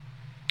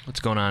What's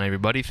going on,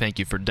 everybody? Thank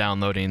you for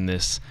downloading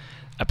this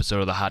episode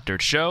of the Hot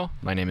Dirt Show.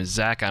 My name is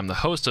Zach. I'm the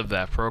host of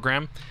that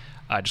program.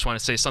 I just want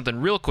to say something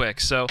real quick.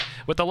 So,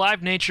 with the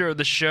live nature of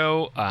the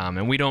show,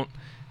 and we don't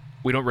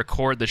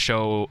record the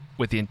show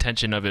with the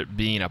intention of it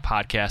being a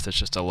podcast. It's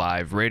just a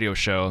live radio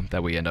show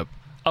that we end up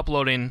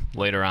uploading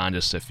later on,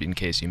 just in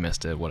case you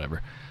missed it,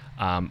 whatever.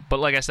 But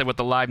like I said, with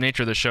the live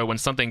nature of the show, when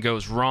something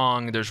goes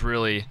wrong,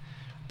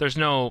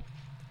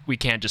 we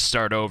can't just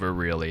start over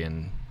really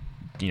and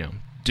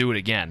do it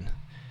again.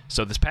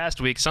 So this past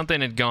week,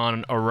 something had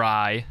gone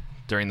awry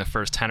during the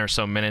first 10 or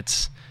so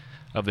minutes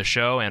of the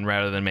show, and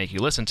rather than make you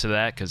listen to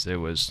that because it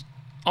was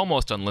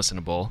almost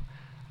unlistenable,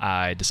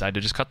 I decided to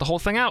just cut the whole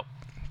thing out.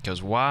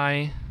 Because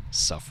why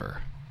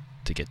suffer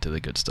to get to the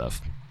good stuff?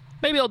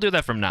 Maybe I'll do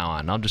that from now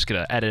on. I'm just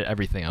going to edit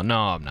everything out. No,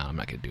 I'm not. I'm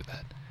not going to do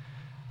that.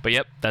 But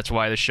yep, that's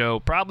why the show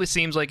probably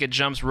seems like it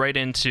jumps right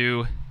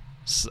into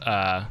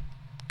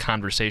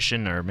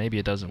conversation, or maybe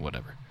it doesn't,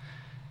 whatever.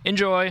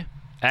 Enjoy.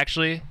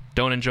 Actually,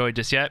 don't enjoy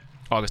just yet.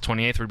 August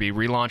 28th, we'll be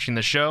relaunching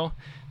the show.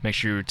 Make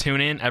sure you tune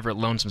in. Everett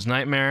Lonesome's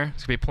Nightmare.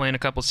 It's going to be playing a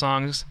couple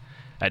songs.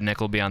 Ed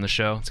Nick will be on the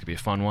show. It's going to be a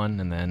fun one.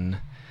 And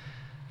then,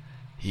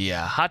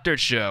 yeah, Hot Dirt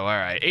Show. All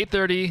right,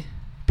 8:30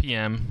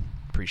 p.m.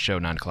 Pre-show,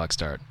 9 o'clock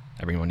start.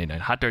 Every Monday night.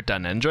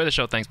 HotDirt.net. Enjoy the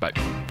show. Thanks. Bye.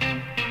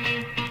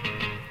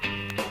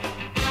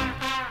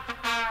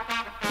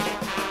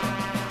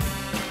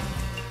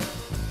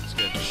 It's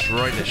going to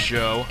destroy the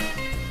show.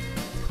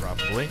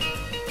 Probably.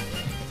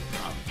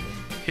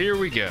 Here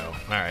we go.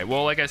 All right.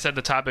 Well, like I said,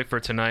 the topic for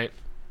tonight,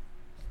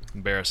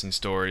 embarrassing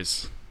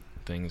stories,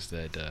 things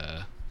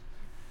that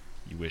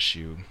you wish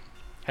you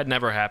had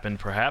never happened,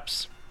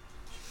 perhaps.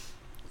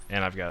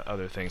 And I've got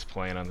other things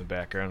playing on the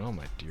background. Oh,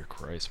 my dear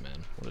Christ,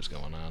 man. What is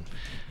going on?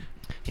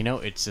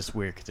 It's just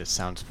weird because it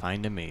sounds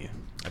fine to me.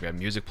 I've got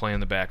music playing in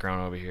the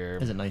background over here.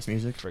 Is it nice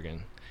music?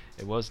 Friggin'.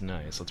 It was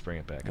nice. Let's bring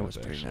it back. It was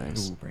pretty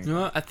nice.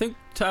 I think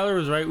Tyler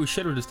was right. We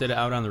should have just did it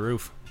out on the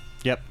roof.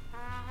 Yep.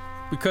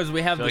 Because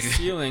we have the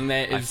ceiling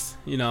that is,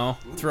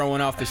 throwing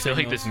off the I feel signals.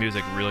 like this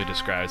music really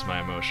describes my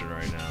emotion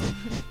right now.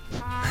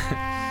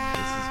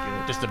 This is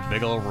good. Just a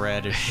big old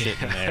radish shit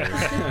in there.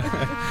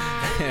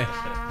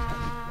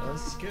 Oh,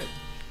 this is good.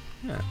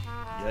 Yeah.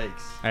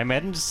 Yikes. I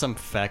imagine just some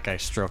fat guy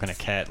stroking a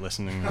cat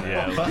listening.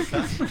 Yeah.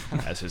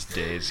 As his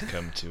days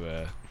come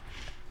to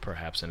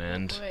perhaps an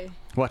end. Boy.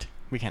 What?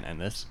 We can't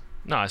end this.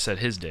 No, I said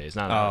his days,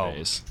 not our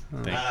days.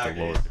 Thank Not the our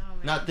Lord. days.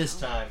 Not this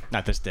time.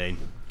 Not this day.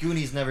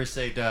 Goonies never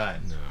say die.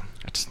 No.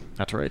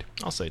 That's right.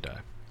 I'll say die.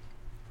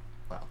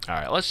 Wow. All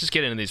right, let's just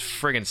get into these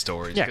friggin'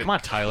 stories. Yeah, Good come on,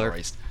 Tyler.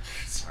 Christ.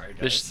 Sorry,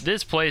 guys.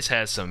 This place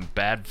has some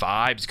bad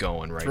vibes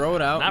going right now. Throw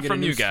it out. Not and get from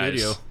a new you guys.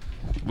 Studio.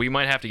 We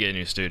might have to get a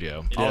new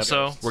studio. Yeah.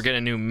 Also, Yes. we're getting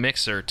a new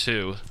mixer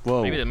too.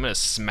 Whoa. Maybe I'm gonna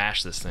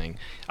smash this thing.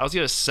 I was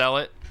gonna sell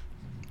it,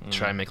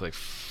 try and make like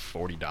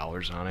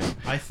 $40 on it.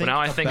 I But think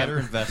now a better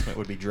investment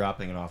would be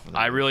dropping it off of the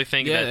I roof. really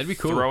think Yeah, that that'd be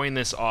cool. throwing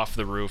this off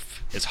the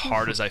roof as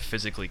hard as I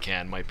physically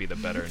can might be the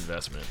better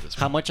investment at this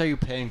How point. much are you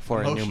paying for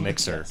a new Motion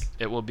mixer? yes.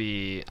 It will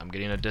be. I'm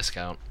getting a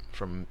discount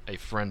from a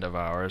friend of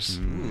ours.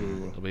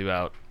 Ooh. It'll be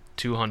about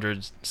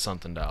 $200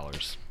 something.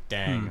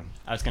 Dang.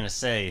 I was gonna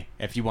say,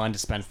 if you wanted to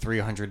spend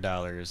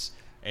 $300,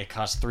 it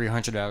costs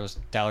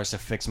 $300 to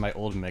fix my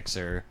old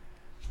mixer,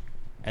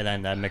 and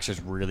then that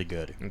mixer's really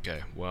good.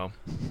 Okay, well,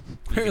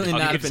 Really I'll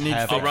not give if it it needs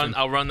half- fixing.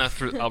 I'll run that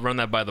through. I'll run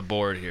that by the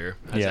board here.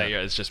 Yeah.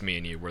 It's just me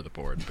and you. We're the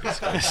board,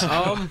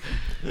 basically.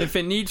 If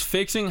it needs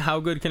fixing, how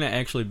good can it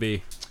actually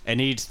be? It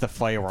needs the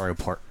firewire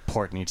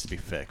port needs to be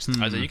fixed.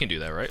 Isaiah, you can do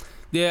that, right?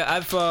 Yeah,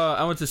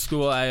 I went to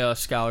school. I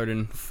scholared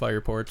in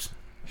fire ports.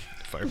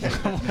 Fire.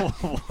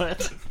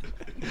 What?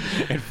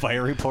 And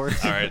fire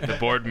reports? All right, the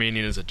board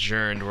meeting is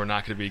adjourned. We're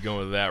not going to be going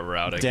with that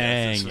route. I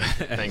Dang. guess.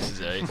 Thanks,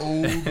 Zay.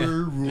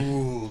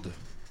 Overruled.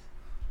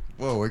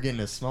 Whoa, we're getting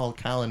a small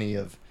colony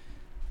of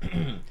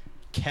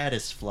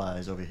caddis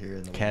flies over here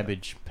in the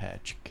Cabbage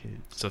Patch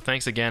Kids. So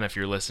thanks again if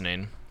you're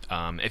listening.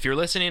 If you're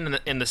listening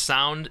and the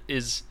sound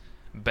is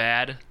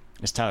bad,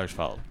 It's Tyler's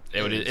fault.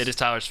 it is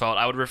Tyler's fault.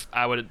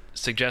 I would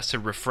suggest to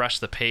refresh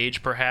the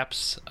page,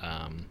 perhaps.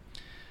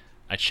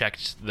 I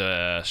checked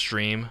the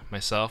stream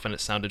myself, and it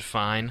sounded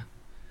fine.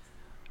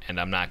 And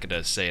I'm not going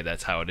to say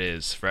that's how it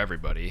is for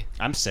everybody,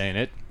 I'm saying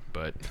it.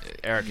 but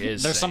Eric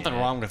is There's saying something it.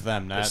 wrong with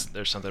them.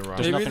 There's something wrong.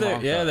 There's Maybe nothing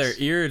wrong with their us.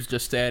 ear is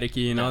just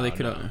staticky. No, They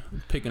could no.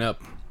 picking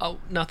up. Oh,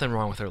 nothing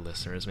wrong with our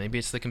listeners. Maybe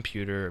it's the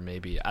computer, or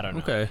maybe I don't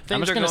know. Okay. I'm Things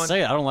just are gonna going-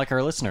 say it. I don't like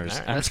our listeners. All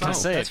right, I'm that's just gonna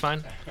fine. say That's it.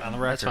 fine. On the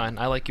record. That's fine.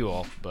 I like you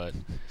all, but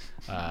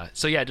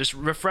so yeah, just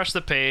refresh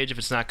the page if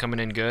it's not coming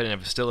in good, and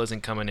if it still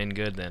isn't coming in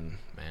good, then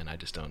man, I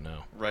just don't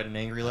know. Write an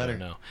angry I letter. don't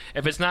know.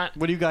 If it's not,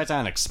 What are you guys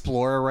on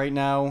Explorer right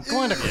now?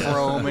 Go on to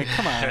Chrome. and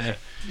Come on.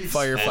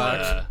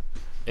 Firefox.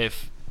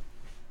 if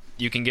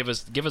you can give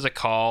us a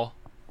call.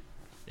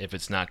 If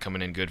it's not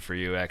coming in good for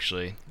you,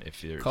 actually,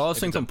 if you're Call us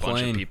if and it's a bunch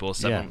complain. of people,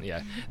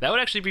 yeah, that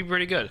would actually be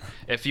pretty good.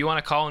 If you want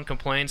to call and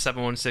complain,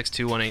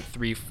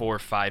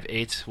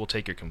 716-218-3458. We'll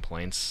take your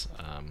complaints.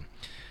 But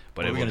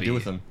What are we gonna do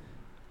with them?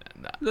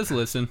 Just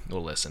listen.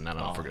 We'll listen. I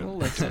don't know if we're gonna. We'll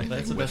listen.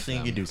 That's the best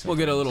thing you can do. We'll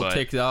get a little But-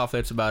 ticked off.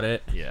 That's about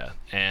it. Yeah,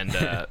 and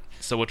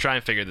So we'll try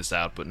and figure this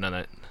out, but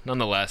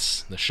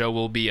nonetheless, the show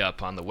will be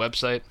up on the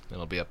website.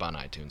 It'll be up on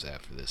iTunes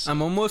after this.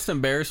 I'm almost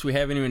embarrassed we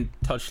haven't even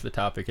touched the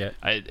topic yet.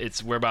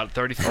 We're about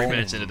 33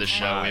 minutes into the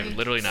show. We've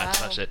literally not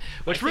touched it.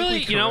 Which really,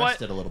 you know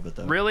what? It a little bit,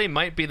 though. Really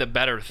might be the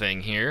better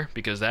thing here,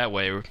 because that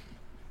way we're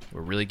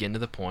really getting to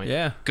the point.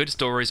 Yeah. Good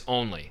stories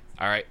only.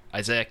 All right,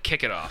 Isaiah,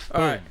 kick it off.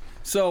 All right.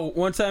 So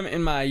one time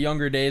in my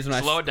younger days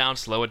when slow it down.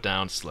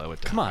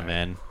 Come on,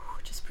 man.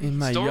 In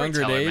my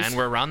younger days, man.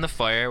 We're around the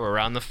fire.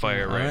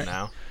 Right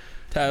now.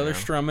 Tyler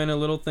strumming a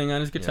little thing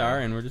on his guitar,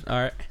 and we're just all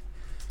right.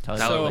 Tyler,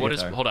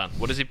 hold on.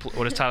 What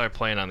is Tyler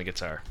playing on the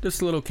guitar?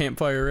 Just a little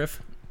campfire riff.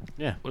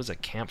 Yeah. What is a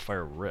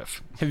campfire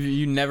riff? Have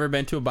you never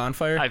been to a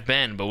bonfire? I've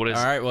been, but what is?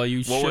 All right. Well,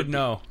 you should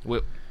know.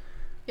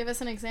 Give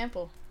us an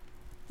example.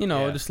 You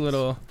know, just a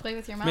little. Play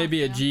with your mouth.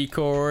 Maybe a G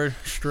chord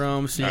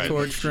strum, C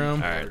chord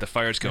strum. All right, the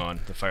fire's going.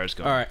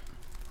 All right.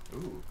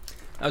 Ooh.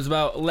 I was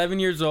about 11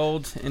 years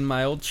old in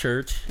my old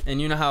church,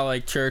 and you know how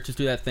like churches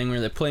do that thing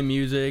where they play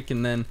music,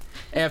 and then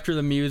after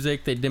the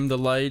music they dim the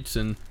lights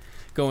and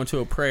go into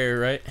a prayer,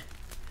 right?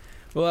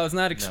 Well, I was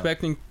not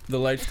expecting the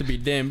lights to be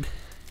dimmed,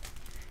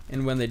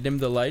 and when they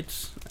dimmed the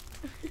lights,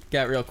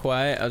 got real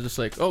quiet. I was just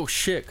like, "Oh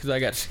shit," because I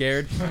got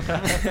scared.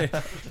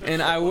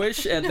 And I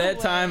wish at that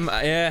time,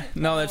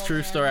 that's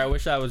true story. I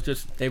wish I was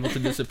just able to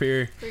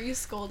disappear. Were you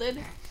scolded?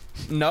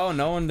 No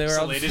one. They were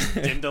all they just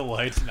dimmed the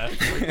lights and that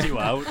freaked you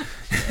out.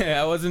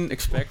 I wasn't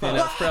expecting it.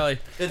 That's probably.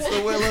 It's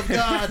the will of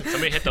God.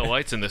 Somebody hit the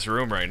lights in this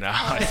room right now.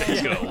 I think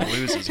he's gonna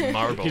lose his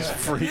marbles. He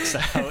freaks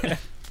out.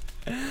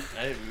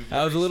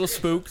 I was a little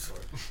spooked,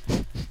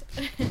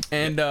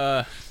 and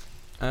I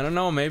don't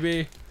know.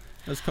 Maybe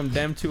I was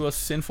condemned to a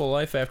sinful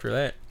life after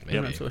that. Maybe.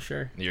 I'm not so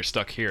sure. You're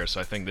stuck here, so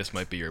I think this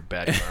might be your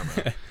bad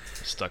karma.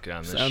 Stuck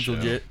on this Sounds show.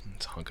 legit.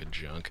 It's a hunk of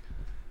junk.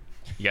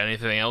 You got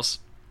anything else?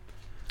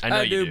 I know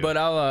I you do, but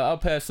I'll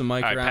pass the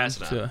mic All right, around. pass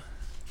it on.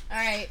 All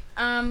right.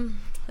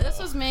 This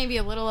was maybe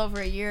a little over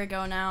a year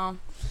ago now,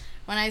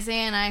 when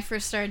Isaiah and I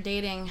first started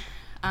dating.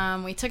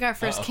 We took our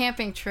first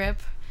camping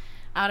trip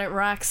out at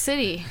Rock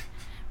City.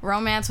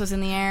 Romance was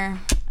in the air.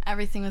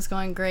 Everything was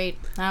going great.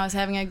 I was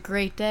having a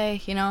great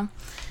day, you know.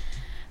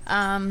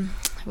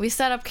 We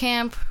set up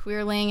camp. We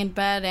were laying in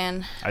bed,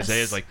 and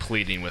Isaiah's like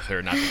pleading with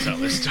her not to tell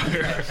this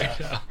story right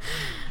now.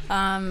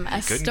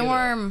 A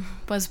storm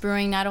was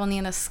brewing not only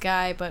in the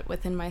sky but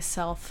within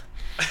myself.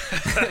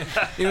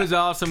 It was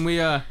awesome. We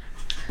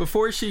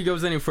before she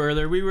goes any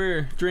further, we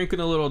were drinking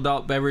a little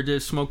adult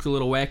beverages, smoked a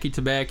little wacky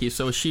tobacco,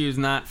 so she was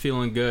not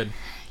feeling good.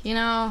 You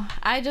know,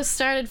 I just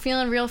started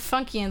feeling real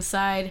funky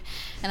inside,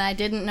 and I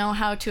didn't know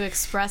how to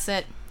express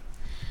it.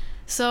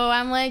 So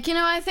I'm like,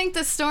 I think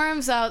the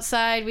storm's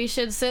outside. We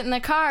should sit in the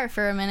car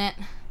for a minute.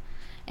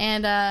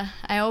 And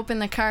I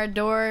opened the car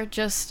door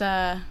just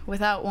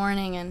without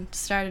warning and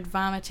started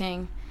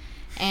vomiting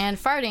and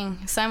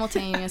farting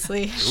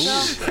simultaneously.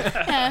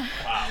 Yeah.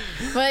 Wow.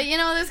 But,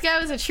 this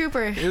guy was a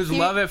trooper. It was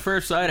love at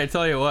first sight, I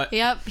tell you what.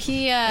 Yep.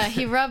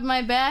 He rubbed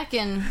my back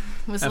and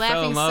was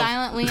laughing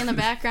silently in the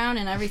background,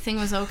 and everything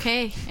was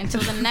okay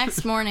until the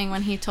next morning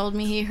when he told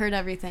me he heard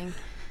everything.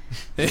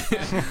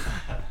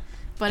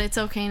 But it's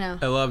okay now.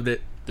 I loved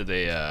it. Did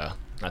they,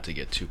 not to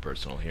get too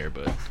personal here,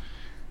 but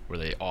were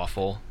they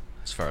awful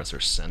as far as their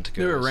scent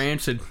goes? They were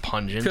rancid.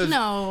 Pungent?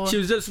 No. She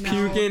was just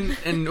puking,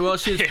 and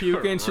she was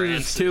puking, she was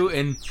just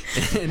tooting.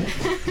 And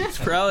it's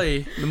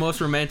probably the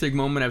most romantic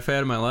moment I've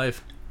had in my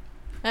life.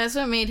 That's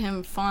what made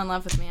him fall in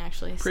love with me,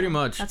 actually. Pretty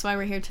much. That's why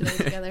we're here today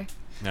together.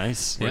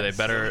 Nice. Were they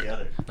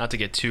better, not to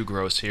get too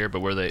gross here, but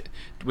would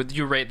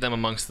you rate them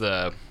amongst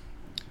the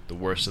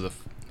worst of the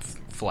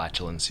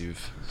flatulence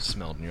you've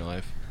smelled in your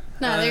life?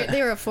 No,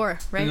 they were a 4,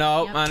 right?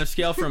 No, yep. On a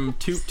scale from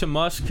toot to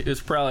musk,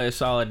 it's probably a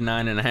solid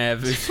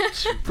 9.5.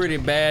 It's pretty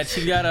bad.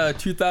 She got a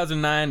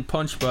 2009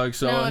 punch bug,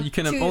 so you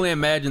can only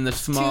imagine the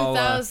small.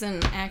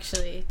 2000,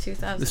 actually.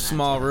 2000. The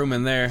small room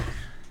in there.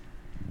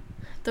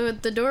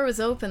 The door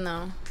was open,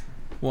 though.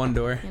 One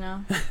door.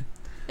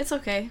 It's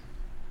okay.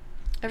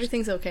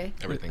 Everything's okay.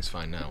 Everything's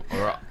fine now.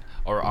 Or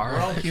are We're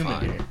all they human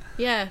fine? here.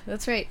 Yeah,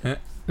 that's right.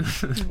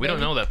 We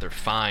don't know that they're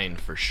fine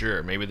for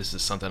sure. Maybe this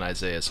is something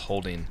Isaiah is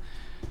holding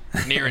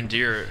near and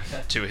dear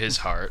to his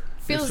heart.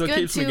 Feels what good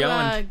keeps me to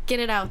going. get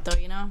it out, though,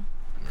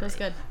 Feels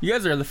good. You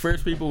guys are the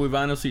first people we've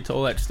honestly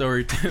told that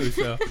story to,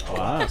 so.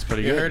 Wow, that's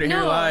pretty You good. heard it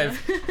here live.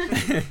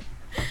 You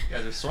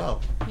guys are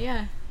swell.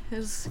 Yeah, it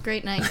was a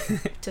great night,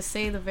 to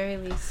say the very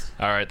least.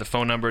 All right, the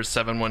phone number is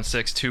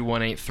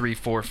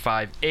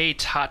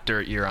 716-218-3458. Hot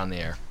Dirt, you're on the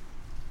air.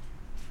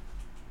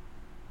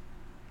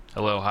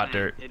 Hello, Hot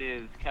Dirt. It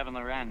is Kevin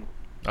Loren.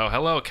 Oh,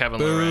 hello, Kevin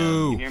Boo.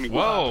 Loren. You hear me?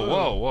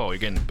 Whoa. You're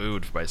getting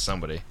booed by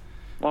somebody.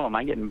 Whoa, am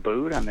I getting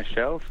booed on the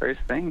show?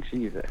 First thing?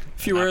 Jesus.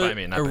 If you Not were by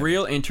me, not a by me.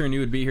 real intern,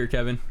 you would be here,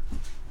 Kevin.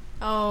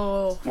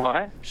 Oh.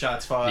 What?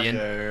 Shots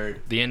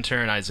fired. The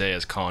intern Isaiah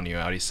is calling you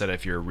out. He said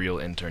if you're a real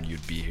intern,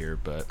 you'd be here,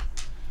 but...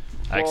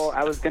 Well,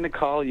 I was going to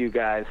call you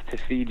guys to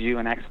feed you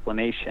an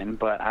explanation,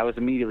 but I was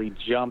immediately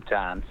jumped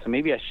on, so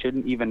maybe I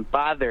shouldn't even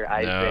bother,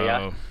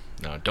 Isaiah.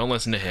 No, don't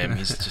listen to him.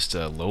 He's just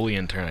a lowly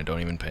intern. I don't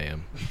even pay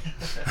him.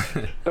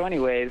 So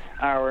anyways,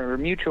 our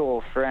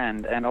mutual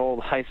friend and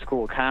old high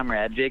school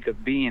comrade,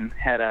 Jacob Bean,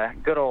 had a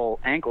good old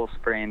ankle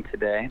sprain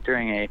today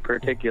during a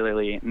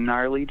particularly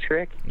gnarly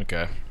trick.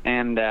 Okay.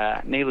 And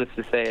needless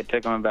to say, it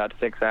took him about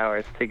 6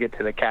 hours to get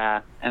to the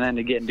car and then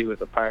to get into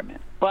his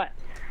apartment. But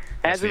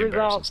That's as a the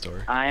embarrassing result,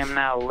 story. I am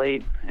now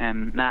late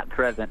and not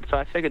present. So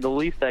I figured the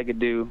least I could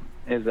do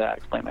is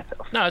explain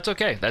myself. No, it's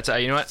okay. That's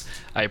you know what?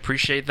 I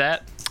appreciate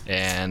that,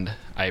 and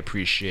I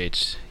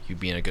appreciate you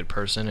being a good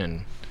person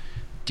and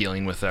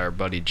dealing with our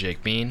buddy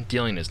Jake Bean.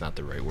 Dealing is not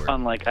the right word.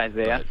 Unlike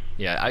Isaiah. But,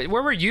 yeah.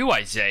 Where were you,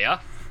 Isaiah?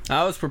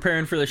 I was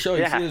preparing for the show.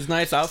 You Yeah. see this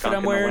nice outfit Skunk I'm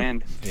in the wearing?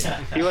 wind.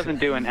 Yeah. He wasn't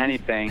doing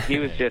anything. He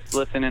was just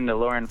listening to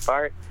Lauren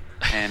fart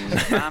and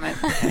vomit,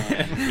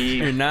 and he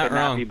You're not could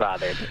not wrong. be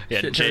bothered.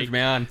 Yeah, Shit Jake. turns me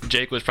on.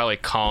 Jake was probably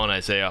calling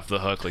Isaiah off the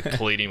hook, like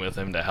pleading with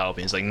him to help.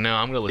 He's like, "No,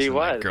 I'm gonna He listen to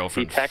my was. He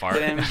girlfriend fart."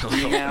 texted him,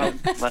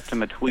 emailed, left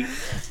him a tweet.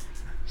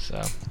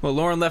 So Well,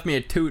 Lauren left me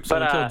a toot, so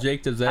But until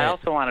Jake does I that.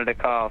 also wanted to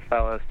call,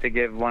 fellas, to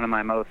give one of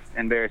my most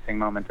embarrassing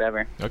moments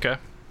ever. okay.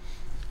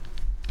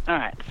 All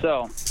right,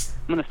 so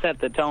I'm going to set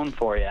the tone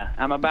for you.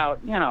 I'm about,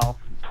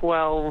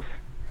 12,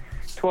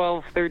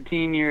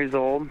 13 years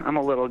old. I'm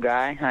a little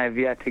guy. I've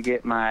yet to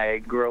get my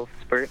growth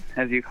spurt,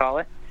 as you call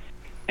it.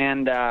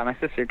 And my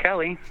sister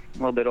Kelly, a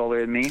little bit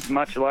older than me,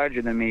 much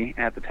larger than me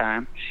at the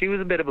time, she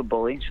was a bit of a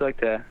bully. She liked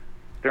to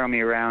throw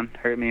me around,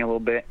 hurt me a little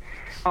bit.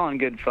 All in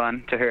good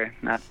fun to her,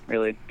 not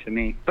really to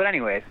me. But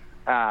anyways,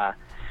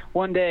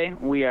 one day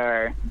we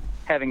are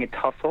having a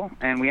tussle,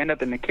 and we end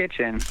up in the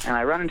kitchen, and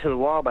I run into the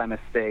wall by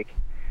mistake.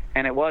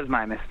 And it was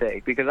my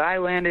mistake, because I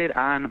landed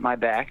on my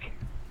back,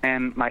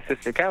 and my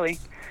sister Kelly,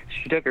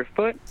 she took her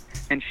foot,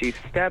 and she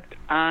stepped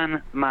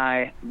on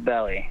my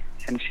belly.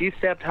 And she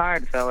stepped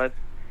hard, fellas.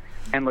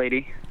 And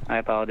lady, I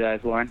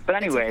apologize, Lauren. But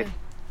anyways,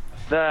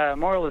 the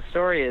moral of the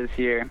story is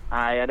here,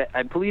 I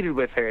pleaded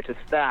with her to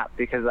stop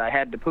because I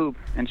had to poop,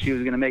 and she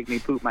was going to make me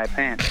poop my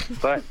pants.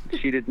 But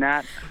she did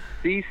not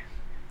cease.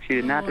 She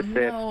did not desist.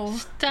 No.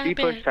 Stop She it.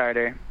 pushed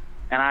harder,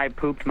 and I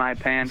pooped my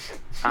pants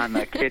on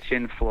the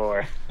kitchen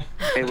floor.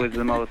 It was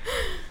the most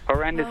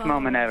horrendous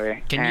moment ever.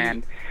 Can you-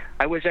 And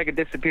I wish I could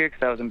disappear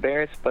because I was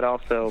embarrassed, but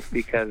also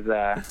because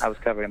I was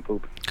covered in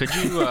poop. Could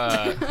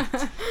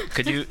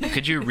you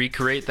could you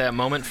recreate that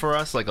moment for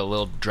us, like a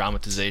little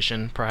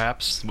dramatization,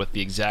 perhaps, with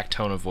the exact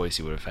tone of voice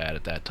you would have had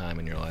at that time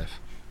in your life?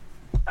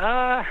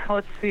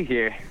 Let's see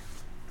here.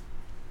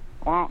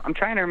 Well, I'm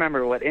trying to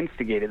remember what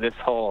instigated this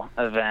whole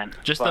event.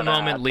 Just but, the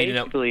moment leading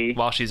up basically-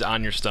 while she's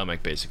on your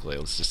stomach, basically.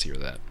 Let's just hear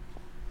that.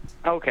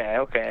 Okay.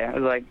 I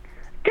was like,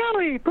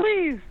 Kelly,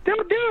 please,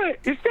 don't do it.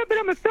 You're stepping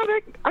on my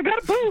stomach. I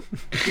gotta poop.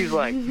 She's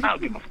like, I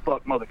don't give a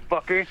fuck,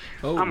 motherfucker.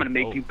 Oh, I'm gonna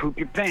make you poop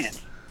your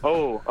pants.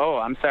 Oh,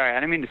 I'm sorry. I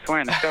didn't mean to swear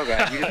in the show,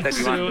 guys. You just said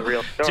you wanted the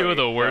real story. Two of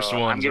the worst so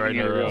I'm ones giving right in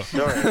you a the row. real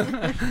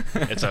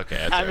story. It's okay.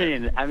 It's I all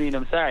right. mean,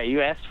 I'm sorry.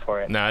 You asked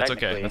for it. No, it's okay.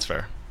 technically. That's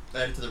fair.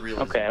 Add it to the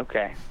realism.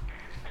 Okay.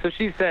 So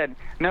she said,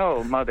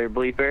 no, mother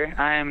bleeper,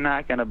 I am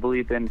not going to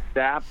bleep and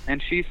stop. And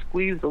she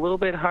squeezed a little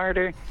bit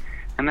harder.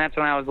 And that's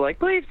when I was like,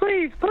 please,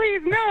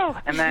 no.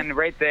 And then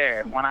right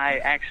there, when I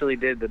actually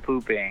did the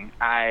pooping,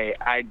 I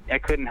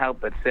couldn't help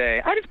but say,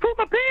 I just pooped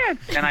my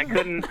pants. And I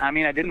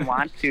didn't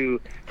want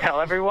to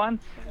tell everyone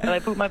that I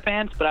pooped my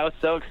pants, but I was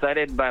so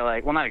excited by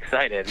not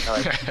excited,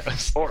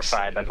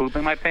 horrified by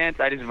pooping my pants.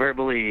 I just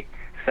verbally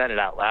said it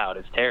out loud.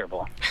 It's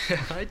terrible.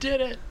 I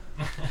did it.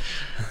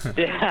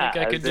 Yeah,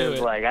 I could do was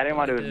it. I didn't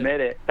want to I did.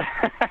 admit it.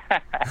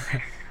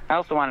 I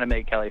also wanted to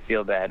make Kelly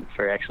feel bad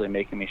for actually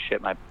making me shit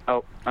my.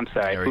 Oh, I'm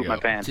sorry, There we poop my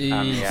go. pants on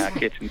the Jeez.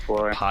 kitchen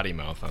floor. Potty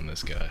mouth on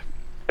this guy.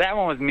 That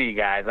one was me,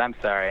 guys. I'm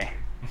sorry.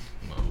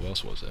 Well, who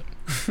else was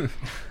it?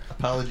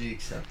 Apology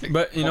accepted.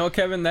 But you know,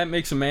 Kevin, that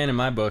makes a man in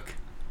my book.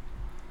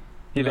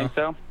 You No. think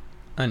so?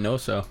 I know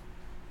so.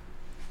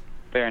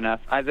 Fair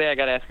enough. Isaiah, I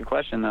gotta ask a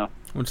question though.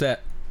 What's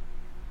that?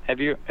 Have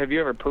you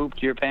ever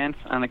pooped your pants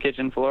on the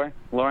kitchen floor?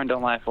 Lauren,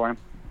 don't lie for him.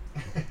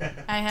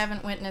 I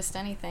haven't witnessed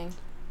anything.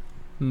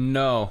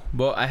 No,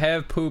 but I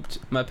have pooped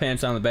my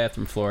pants on the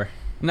bathroom floor.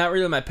 Not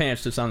really my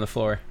pants, just on the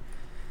floor.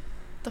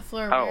 The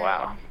floor. Oh where-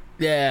 wow.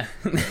 Yeah.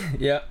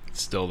 Yep.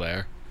 It's still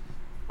there.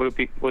 Would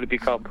it be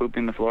called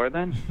pooping the floor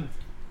then?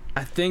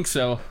 I think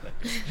so.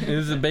 It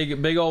was a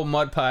big old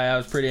mud pie. I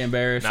was pretty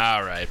embarrassed.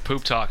 All right,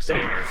 poop talk's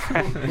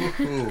over.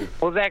 Ooh.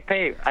 Well, Zach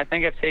Pate, I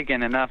think I've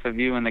taken enough of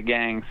you and the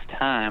gang's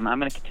time. I'm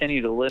going to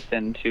continue to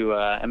listen to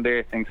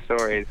embarrassing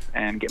stories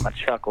and get my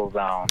chuckles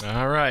on.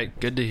 All right,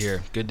 good to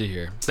hear. Good to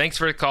hear. Thanks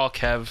for the call,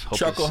 Kev. Hope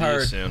Chuckle to see you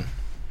hard. soon.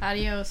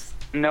 Adios.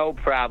 No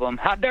problem.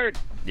 Hot dirt.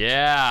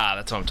 Yeah,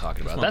 that's what I'm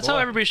talking about. my That's how boy.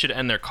 everybody should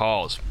end their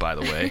calls, by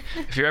the way.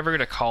 If you're ever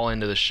going to call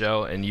into the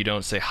show and you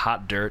don't say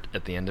hot dirt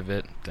at the end of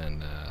it,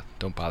 then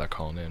don't bother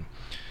calling in.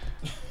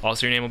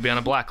 Also, your name will be on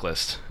a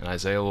blacklist, and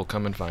Isaiah will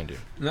come and find you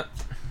No,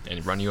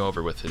 and run you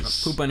over with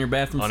his poop on your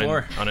bathroom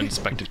floor.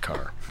 uninspected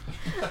car.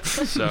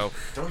 So,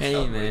 Don't Hey,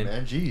 shout, man.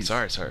 man. Jeez.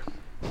 sorry.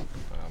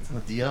 It's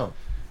not DL.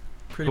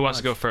 Pretty Who wants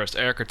to much. go first,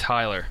 Eric or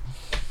Tyler?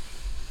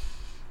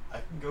 I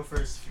can go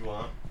first if you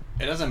want.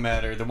 It doesn't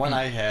matter. The one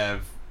I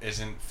have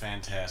isn't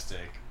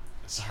fantastic.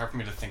 It's hard for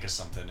me to think of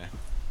something.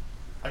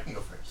 I can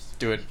go first.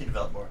 Do it. You can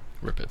develop more.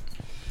 Rip it.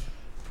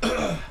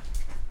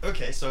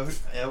 Okay, so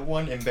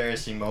one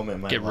embarrassing moment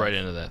in my Get life. right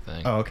into that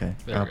thing. Oh, okay.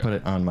 There I'll we go. put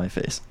it on my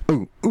face.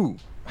 Ooh.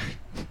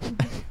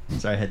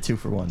 Sorry, I had 2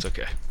 for 1. It's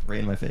okay. Right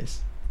in my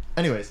face.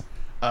 Anyways,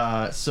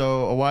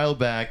 so a while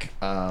back,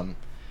 when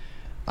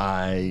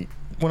I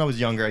was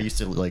younger, I used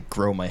to like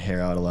grow my hair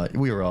out a lot.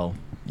 We were all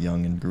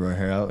young and grew our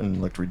hair out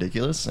and looked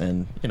ridiculous,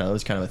 and it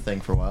was kind of a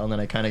thing for a while. And then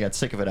I kind of got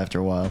sick of it after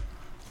a while.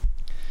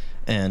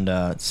 And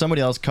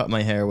somebody else cut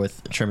my hair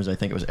with trimmers. I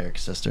think it was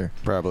Eric's sister.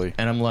 Probably.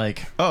 And I'm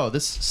like, oh,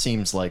 this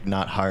seems like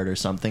not hard or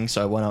something.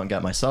 So I went out and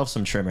got myself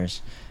some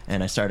trimmers,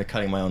 and I started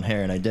cutting my own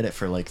hair, and I did it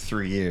for like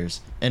 3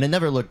 years. And it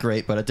never looked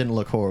great, but it didn't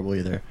look horrible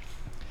either.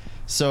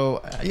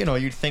 So,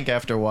 you'd think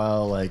after a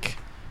while, like,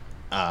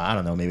 I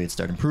don't know, maybe it'd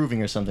start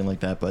improving or something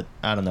like that, but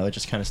I don't know, it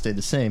just kind of stayed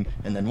the same.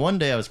 And then one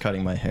day I was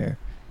cutting my hair,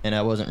 and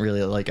I wasn't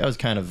really, like, I was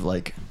kind of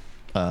like,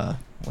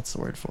 what's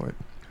the word for it?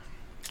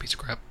 Piece of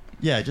crap.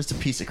 Yeah, just a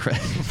piece of crap.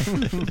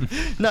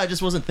 No, I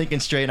just wasn't thinking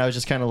straight, and I was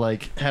just kind of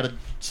like had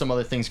some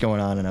other things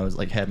going on, and I was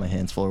like had my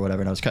hands full or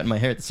whatever, and I was cutting my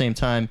hair at the same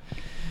time,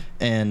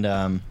 and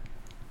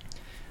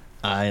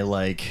I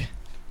like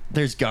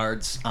there's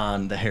guards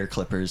on the hair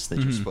clippers that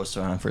you're supposed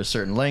to have on for a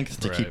certain length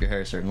to keep Right. your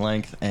hair a certain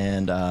length,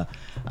 and I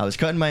was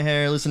cutting my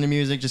hair, listening to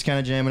music, just kind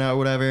of jamming out,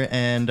 whatever,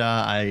 and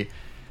I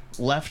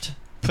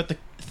put the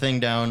thing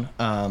down,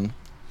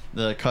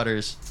 the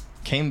cutters,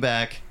 came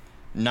back,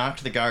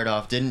 knocked the guard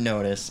off, didn't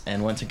notice,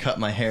 and went to cut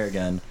my hair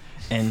again,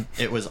 and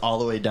it was all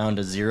the way down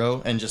to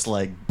 0 and just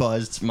like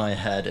buzzed my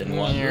head in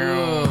one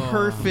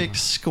perfect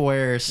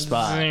square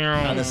spot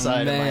on the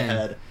side of my Man.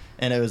 head,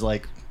 and it was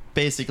like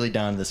basically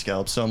down to the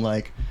scalp. So I'm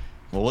like,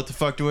 well, what the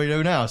fuck do I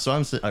do now?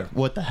 So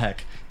what the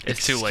heck?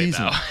 It's too late Excuse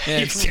me. now. Yeah,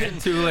 it's getting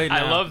too late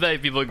now. I love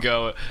that people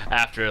go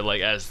after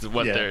like as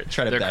what Yeah,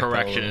 try to their backpedal a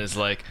correction little. is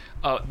like,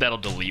 oh, that'll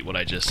delete what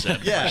I just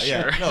said. Yeah, for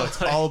yeah. sure. No,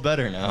 it's all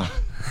better now.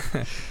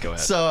 Go ahead.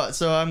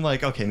 So I'm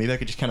like, okay, maybe I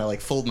could just kind of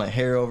like fold my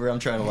hair over. I'm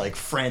trying to like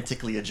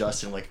frantically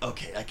adjust, and I'm like,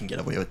 okay, I can get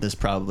away with this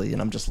probably.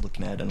 And I'm just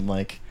looking at it, and I'm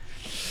like,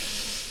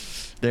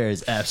 there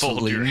is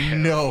absolutely your hair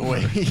no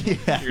way.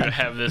 Yeah. You're gonna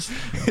have this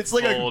It's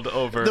like fold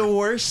over. the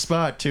worst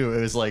spot too.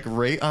 It was like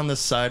right on the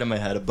side of my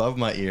head, above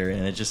my ear,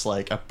 and it's just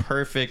like a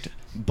perfect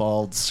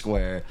bald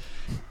square.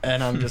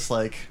 And I'm just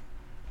like,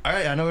 all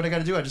right, I know what I got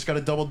to do. I just got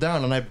to double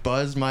down, and I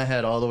buzzed my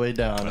head all the way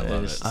down. I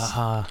love was- it.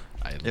 Uh-huh.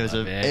 I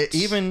love it.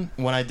 even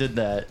when I did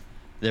that,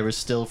 there was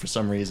still for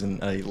some reason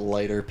a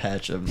lighter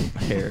patch of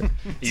hair.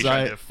 You So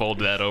tried I- to fold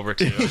that over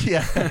too.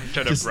 yeah,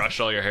 Try to just- brush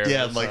all your hair.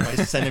 Yeah, with like this.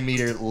 my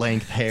centimeter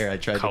length hair. I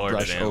tried to Colored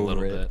brush it in a over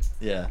little it. bit.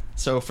 Yeah.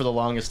 So for the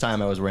longest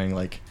time, I was wearing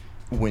like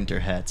winter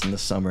hats in the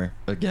summer.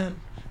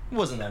 Again, it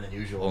wasn't that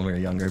unusual when we were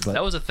younger, but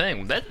That was a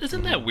thing.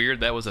 Isn't that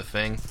weird? That was a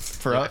thing.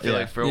 for I us, feel yeah.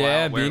 like for a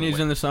Yeah, while. wearing beanies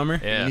in the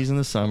summer. Yeah. Beanies in the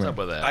What's summer. up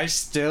with that?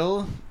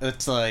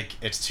 It's like,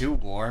 it's too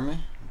warm,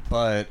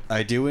 but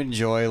I do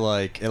enjoy,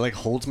 like, it, like,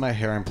 holds my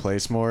hair in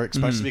place more,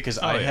 especially because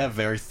I yeah. have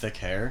very thick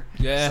hair.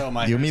 Yeah. So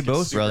my You and hair me gets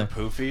both, super brother.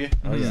 poofy.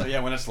 Oh, yeah. So, yeah,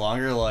 when it's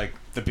longer, like,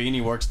 the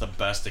beanie works the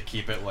best to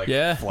keep it, like,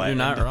 Yeah, flattened.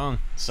 you're not wrong.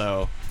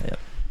 So, Yep.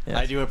 Yeah.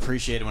 I do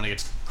appreciate it when it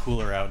gets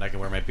cooler out and I can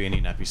wear my beanie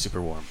and not be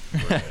super warm.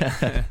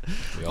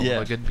 We all Yeah.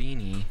 have a good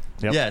beanie.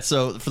 Yep. Yeah,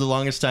 so for the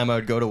longest time, I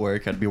would go to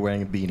work. I'd be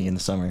wearing a beanie in the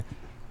summer.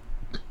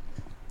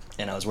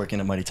 And I was working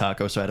at Mighty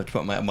Taco, so I had to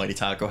put my Mighty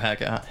Taco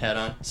hat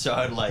on. So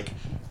I'd like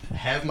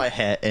have my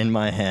hat in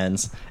my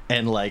hands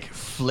and like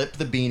flip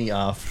the beanie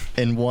off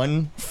in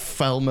one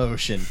fell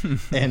motion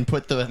and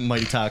put the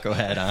Mighty Taco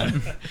hat on.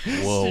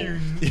 Whoa.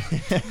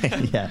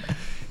 Yeah.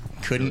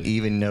 Couldn't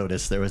even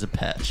notice there was a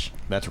patch.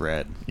 That's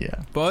rad.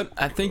 Yeah. But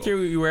I think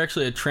you were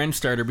actually a trend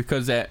starter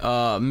because that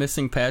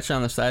missing patch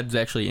on the side is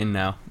actually in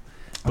now.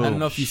 I don't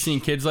know if you've seen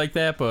kids like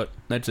that, but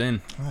that's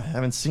in. I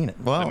haven't seen it.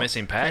 Well, The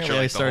missing patch or apparently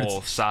I like started- the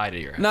whole side of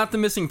your head? Not the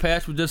missing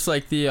patch, but just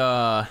like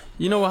the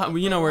you know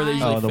where they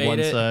usually Oh, the fade one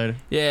it. side.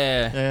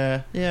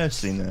 Yeah. Yeah, I've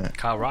seen that.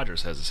 Kyle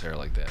Rogers has his hair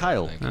like that.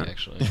 Kyle. I think, Huh.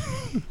 actually.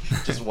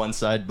 Just one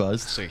side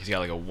buzzed. So he's got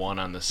like a 1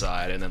 on the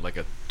side and then like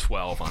a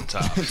 12 on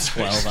top.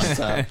 12 on top.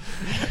 Oh, I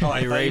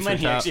thought you Eraser meant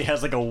he top. actually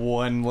has like a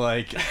one,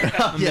 like...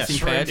 Yeah,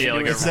 missing patch. Yeah,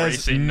 like it a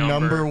says racing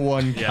number.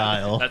 #1 Yeah,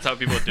 Kyle. that's how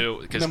people do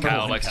it because Number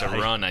Kyle one likes to guy.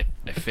 run, I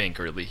think,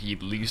 or he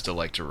used to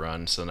like to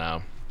run. So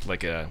now,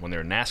 like when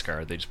they're in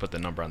NASCAR, they just put the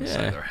number on the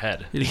side Yeah. of their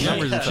head. His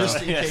numbers and Just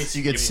stuff. in Yes. case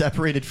you get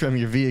separated from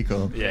your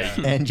vehicle Yeah.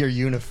 and your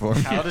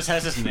uniform. Kyle just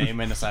has his name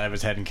in the side of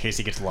his head in case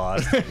he gets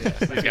lost.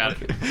 He's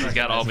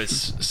got all of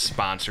his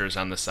sponsors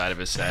on the side of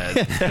his head.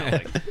 You know,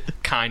 like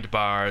Kind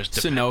Bars,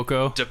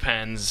 Sunoco.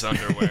 Depends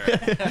underwear,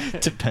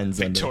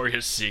 Depends on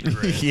Victoria's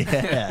Secret,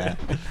 Yeah.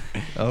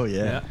 Oh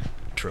yeah. Yeah.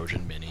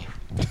 Trojan Mini.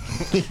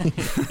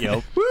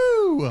 Yep.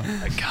 Woo!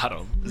 I got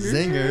him.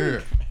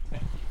 Zinger.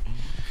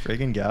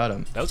 Friggin' got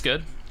him. That was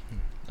good.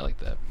 I like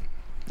that.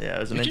 Yeah, it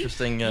was an Would you-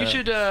 interesting. You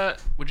should.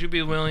 Would you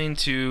be willing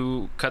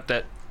to cut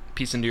that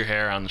piece into your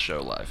hair on the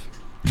show live?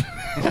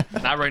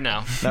 Not right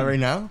now, Not right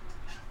now.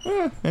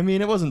 I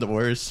mean, it wasn't the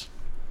worst.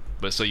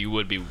 but so you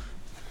would be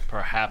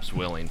perhaps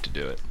willing to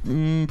do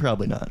it?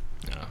 Probably not.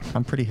 No.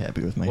 I'm pretty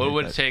happy with my What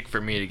would it haircut. take for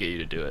me to get you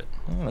to do it?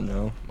 I don't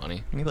know.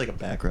 Money? Maybe like a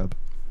back rub.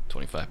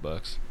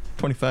 $25.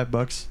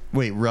 $25.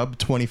 Wait, rub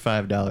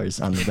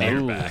 $25 on the back.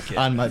 Your back,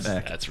 yeah. On my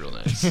back. That's real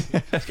nice.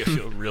 It's gonna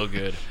feel real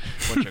good.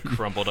 Bunch of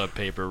crumpled up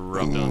paper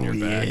rubbed on your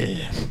back.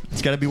 Yeah.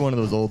 It's got to be one of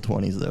those old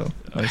 20s though.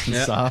 Nice and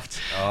Yeah. soft.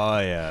 Oh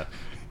yeah.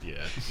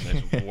 Yeah,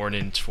 nice worn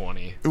in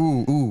 20.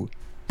 Ooh.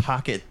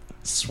 Pocket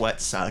sweat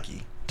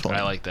sake. 20.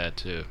 I like that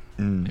too.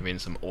 Mm. I mean,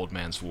 some old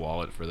man's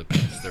wallet for the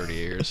past 30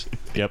 years.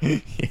 Yep.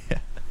 Yeah.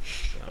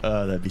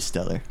 So. That'd be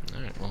stellar.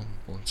 All right, well,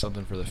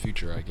 something for the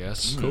future, I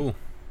guess. Cool.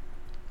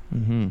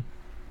 Mm-hmm.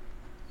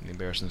 The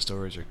embarrassing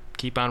stories are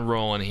keep on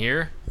rolling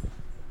here.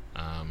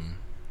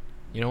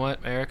 You know what,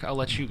 Eric? I'll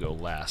let you go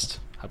last.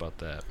 How about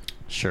that?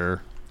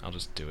 Sure. I'll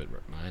just do it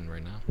mine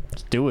right now.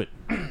 Let's do it.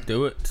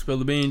 Do it. Spill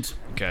the beans.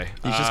 Okay.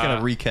 He's just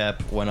gonna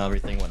recap when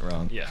everything went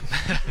wrong. Yeah.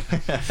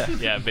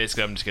 Yeah.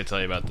 Basically, I'm just gonna tell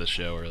you about the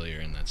show earlier,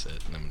 and that's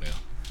it. And I'm gonna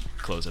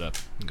close it up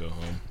and go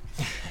home.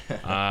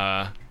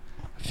 A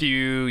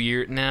few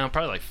years now,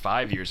 probably like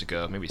 5 years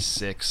ago, maybe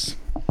 6.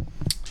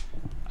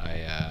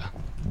 I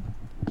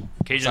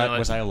occasionally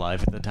Was I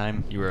alive at the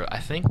time? You were, I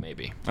think,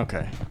 maybe.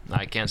 Okay.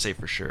 I can't say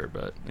for sure,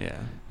 but Yeah.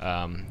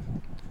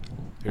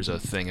 there's a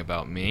thing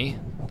about me.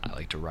 I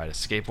like to ride a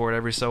skateboard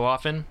every so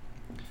often,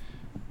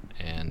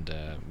 and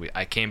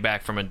I came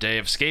back from a day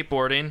of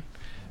skateboarding.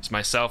 It's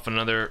myself and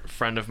another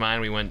friend of mine.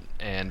 We went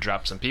and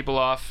dropped some people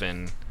off,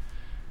 and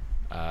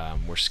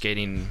we're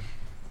skating.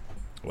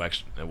 Well,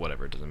 actually,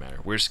 whatever, it doesn't matter.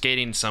 We're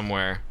skating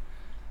somewhere,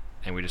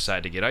 and we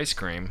decided to get ice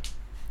cream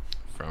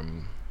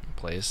from a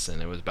place,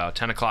 and it was about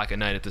 10 o'clock at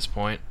night at this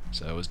point,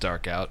 so it was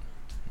dark out,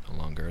 no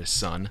longer a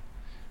sun.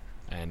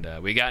 And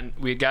we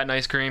had gotten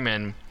ice cream,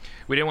 and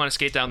we didn't want to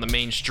skate down the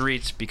main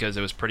streets because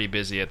it was pretty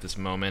busy at this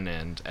moment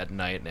and at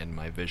night, and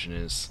my vision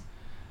is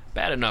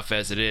bad enough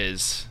as it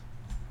is.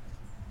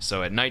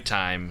 So at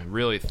nighttime,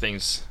 really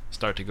things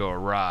start to go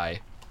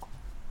awry.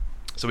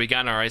 So we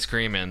got our ice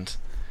cream, and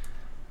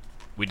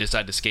we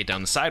decided to skate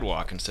down the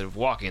sidewalk instead of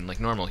walking like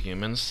normal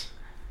humans.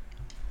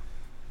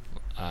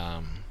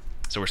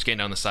 So we're skating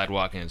down the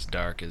sidewalk, and it's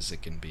dark as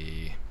it can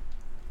be.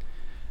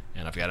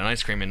 And I've got an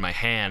ice cream in my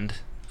hand,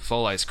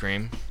 full ice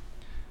cream.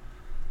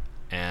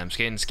 And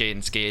I'm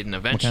skating, and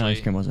eventually... What kind of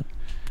ice cream was it?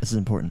 This is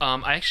important.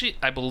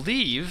 I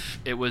believe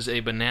it was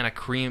a banana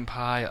cream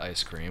pie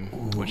ice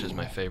cream, which is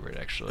my favorite,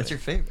 actually. That's your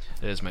favorite.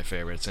 It is my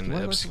favorite. It's an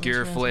What's obscure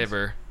your answer?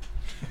 flavor,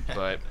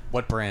 but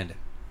What brand?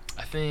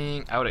 I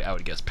think I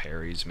would guess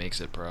Perry's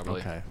makes it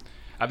probably. Okay.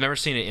 I've never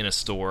seen it in a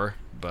store,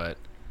 but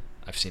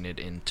I've seen it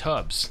in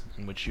tubs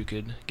in which you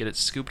could get it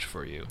scooped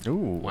for you. Ooh.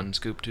 1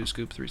 scoop, 2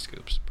 scoop, 3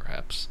 scoops,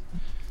 perhaps.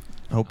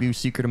 I hope you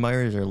secret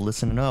admirers are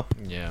listening up.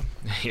 Yeah,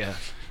 yeah.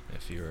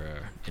 If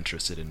you're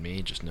interested in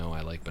me, just know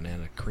I like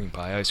banana cream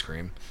pie ice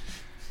cream.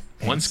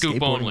 One And scoop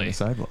skateboarding on only. the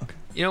sidewalk.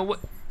 You know what?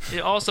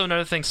 Also,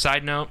 another thing.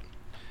 Side note: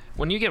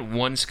 when you get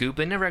 1 scoop,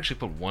 they never actually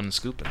put 1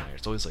 scoop in there.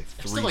 It's always like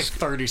 3. It's still like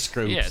 30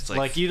 scoops. Yeah, it's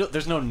like- you don't,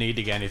 there's no need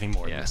to get anything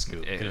more than Yeah, a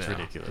scoop. it- It's no,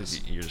 ridiculous.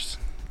 'cause you're just.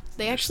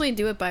 They actually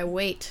do it by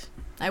weight.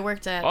 I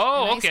worked at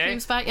Oh, an ice okay. cream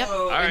spot. Yep.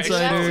 All right,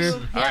 Insider.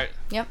 exclusive. All right.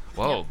 Yep.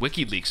 Whoa,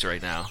 WikiLeaks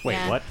right now. Wait,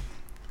 Yeah. what?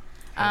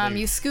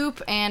 You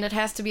scoop, and it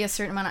has to be a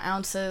certain amount of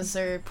ounces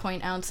or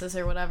 0.0 ounces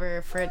or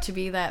whatever for it to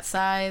be that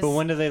size. But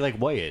when do they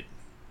like weigh it?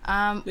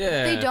 Yeah.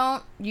 They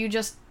don't. You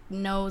just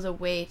know the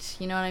weight.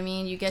 You know what I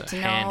mean? You get It's a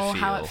to know hand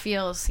how feel. it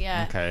feels.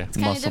 Yeah. Okay. It's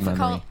kind of Muscle difficult.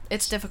 memory.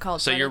 It's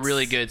difficult. So but you're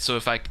really it's- good. So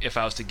if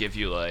I was to give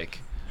you like,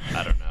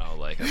 I don't know,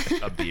 like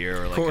a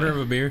beer or like Quarter of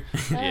a beer.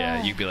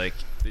 yeah, you'd be like,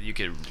 you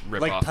could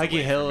rip Like off the Peggy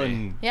weight Hill from me.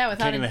 and Yeah,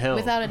 without King of a- the Hill.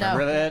 without a doubt.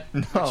 Remember that?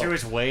 No. When she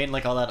was weighing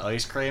like all that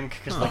ice cream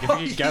because like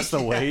if you guess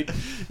the weight.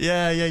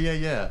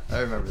 Yeah. I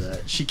remember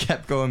that. She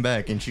kept going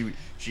back, and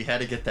she had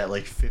to get that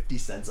like 50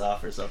 cents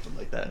off or something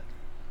like that.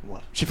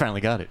 What? She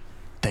finally got it.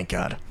 Thank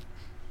God.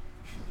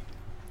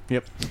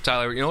 Yep.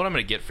 Tyler, you know what I'm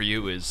gonna get for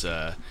you is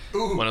one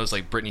of those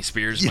like Britney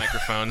Spears Yeah.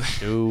 microphones.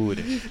 Dude.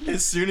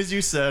 As soon as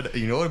you said,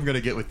 you know what I'm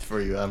gonna get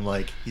for you, I'm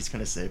like, he's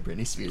gonna say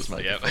Britney Spears Yep,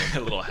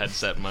 microphone. a little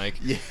headset mic.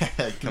 Yeah,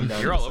 come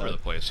down. You're to all over side.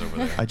 the place over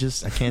there. I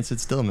can't sit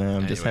still, man.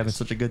 I'm just having Anyways.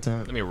 such a good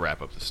time. Let me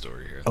wrap up the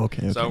story here.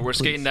 Okay. So we're please.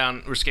 skating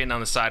down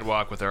the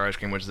sidewalk with our ice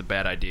cream, which is a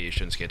bad idea. You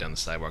shouldn't skate down the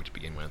sidewalk to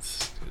begin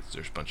with.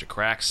 There's a bunch of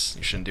cracks.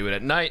 You shouldn't do it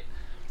at night.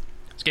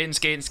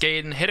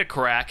 Skating, hit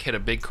a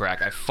big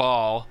crack. I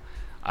fall.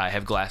 I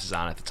have glasses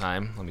on at the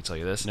time. Let me tell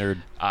you this. Nerd.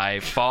 I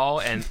fall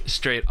and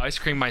straight ice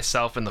cream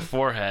myself in the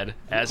forehead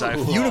as I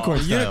fall. Unicorn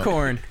style.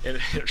 Unicorn.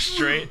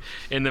 Straight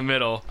in the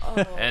middle.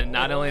 And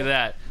not only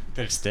that,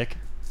 Did it stick?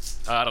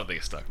 I don't think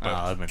it stuck. Oh,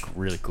 But that'd been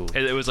really cool.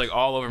 it was like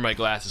all over my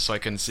glasses, so I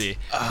couldn't see.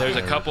 There's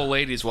a couple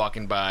ladies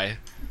walking by.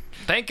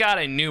 Thank God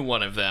I knew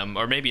one of them,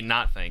 or maybe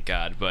not thank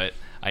God, but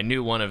I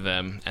knew one of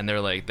them, and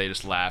they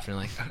just laughed and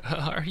like,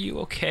 "Are you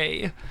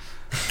okay?"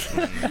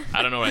 And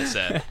I don't know what I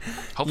said.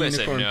 Hopefully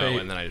Unicorn I said no, bait.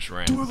 and then I just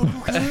ran.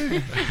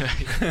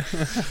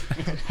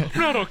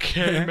 I'm not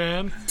okay,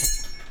 man. I'm not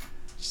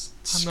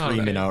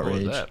Screaming okay. What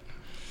was outrage.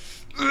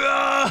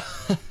 that?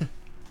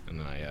 And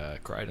then I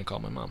cried and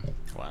called my mom.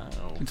 Wow.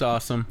 It's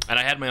awesome. And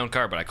I had my own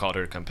car, but I called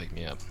her to come pick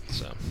me up.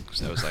 So,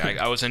 because I was like,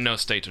 I was in no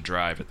state to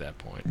drive at that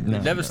point. No,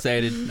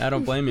 Devastated. I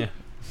don't blame you.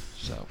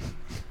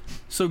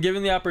 So,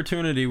 given the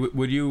opportunity,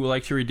 would you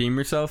like to redeem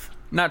yourself?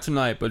 Not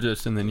tonight, but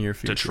just in the near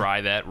future. To try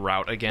that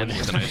route again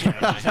with an ice cream.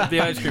 The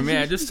ice cream,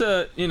 yeah, just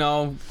to,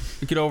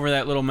 get over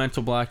that little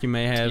mental block you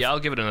may have. Yeah, I'll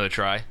give it another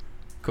try.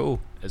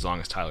 Cool. As long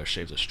as Tyler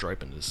shaves a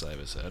stripe into the side of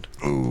his head.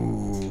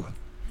 Ooh.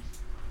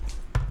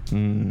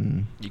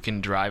 You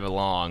can drive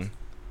along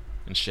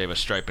and shave a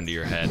stripe into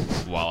your head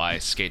while I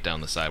skate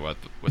down the sidewalk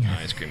with an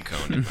ice cream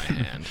cone in my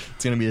hand.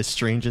 It's gonna be the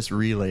strangest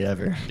relay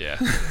ever. Yeah.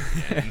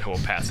 And we'll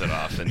pass it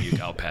off,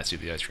 and I'll pass you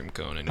the ice cream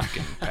cone, and you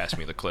can pass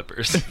me the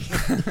clippers.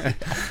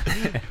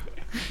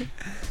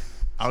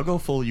 I'll go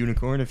full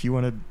unicorn if you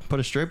want to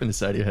put a stripe in the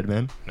side of your head,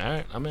 man. All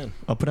right, I'm in.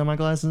 I'll put on my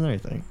glasses and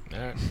everything. All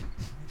right.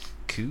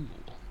 Cool.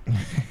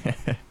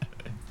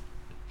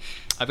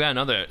 I've got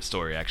another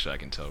story, actually, I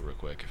can tell real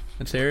quick.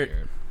 Let's hear it.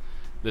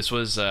 This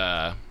was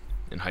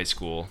in high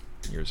school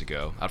years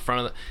ago. In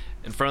front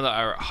of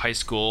our high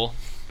school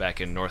back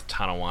in North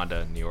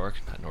Tonawanda, New York,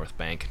 not North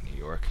Bank, New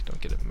York.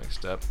 Don't get it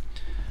mixed up.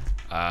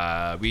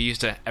 Everybody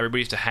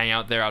used to hang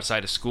out there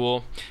outside of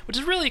school, which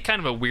is really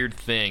kind of a weird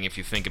thing if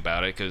you think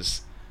about it,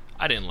 because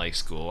I didn't like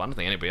school. I don't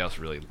think anybody else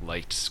really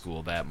liked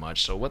school that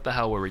much. So what the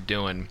hell were we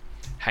doing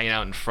hanging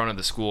out in front of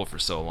the school for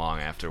so long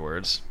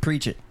afterwards?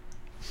 Preach it.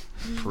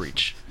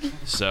 Preach.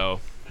 So...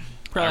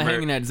 Probably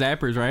hanging at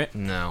Zappers, right?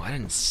 No, I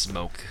didn't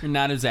smoke. You're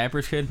not a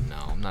Zappers kid? No,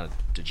 I'm not a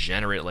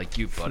degenerate like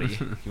you, buddy.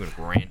 You and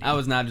Randy. I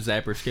was not a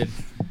Zappers kid.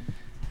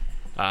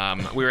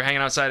 We were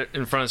hanging outside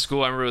in front of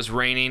school. I remember it was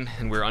raining,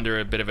 and we were under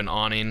a bit of an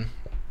awning.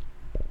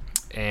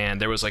 And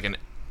there was like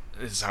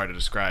this is hard to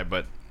describe,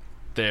 but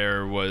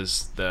there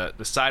was the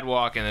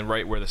sidewalk, and then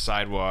right where the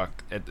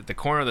sidewalk, at the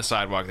corner of the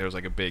sidewalk, there was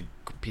like a big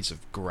piece of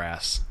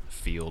grass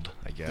field,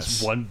 I guess.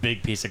 Just one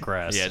big piece of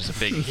grass. Yeah, just a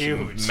big,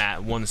 Huge.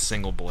 one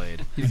single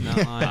blade. He's not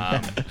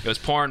lying. It was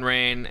pouring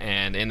rain,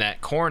 and in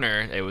that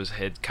corner,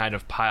 had kind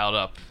of piled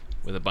up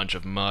with a bunch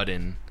of mud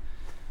and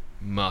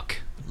muck.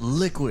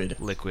 Liquid.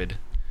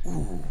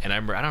 Ooh. And I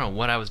remember, I don't know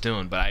what I was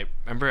doing, but I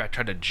remember I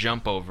tried to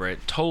jump over it,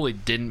 totally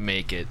didn't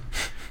make it,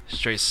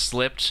 straight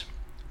slipped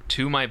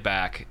to my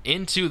back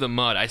into the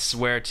mud, I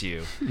swear to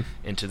you,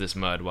 into this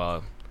mud while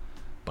a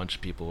bunch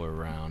of people were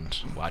around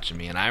watching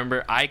me. And I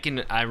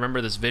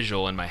remember this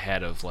visual in my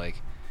head of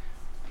like,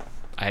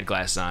 I had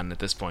glasses on at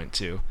this point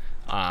too,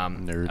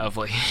 Nerd. of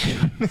like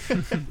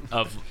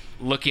of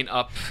looking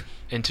up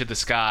into the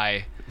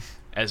sky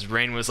as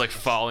rain was like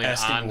falling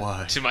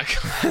to my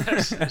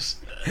glasses.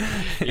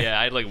 Yeah,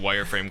 I had like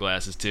wireframe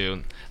glasses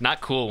too,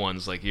 not cool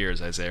ones like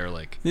yours, Isaiah.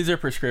 Like these are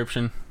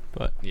prescription,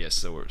 but yes,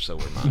 so we're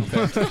mine.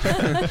 I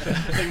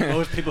think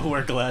most people who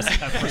wear glasses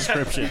have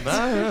prescriptions.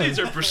 These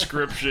are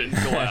prescription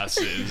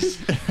glasses,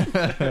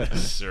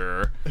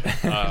 sir.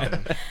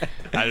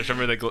 I just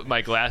remember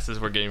my glasses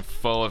were getting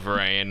full of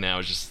rain, and I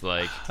was just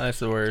like, that's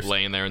the worst.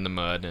 laying there in the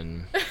mud,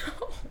 and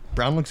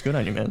Brown looks good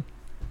on you, man.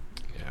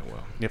 yeah,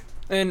 well, Yep.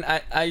 And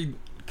I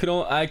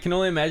can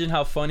only imagine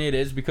how funny it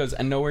is because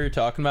I know where you're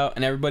talking about,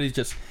 and everybody's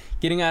just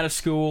getting out of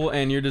school,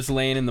 and you're just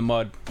laying in the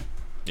mud,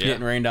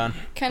 getting rained on.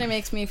 Kind of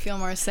makes me feel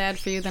more sad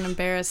for you than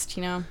embarrassed,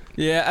 you know.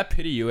 Yeah, I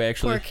pity you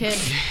actually. Poor kid.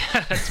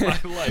 that's my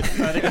life.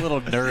 I think a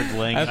little nerd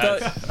laying. I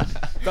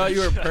thought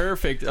you were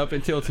perfect up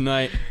until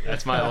tonight.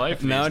 That's my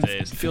life Now I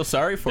these days. feel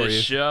sorry for This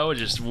you. show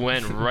just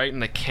went right in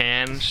the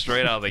can,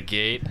 straight out of the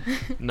gate.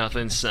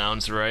 Nothing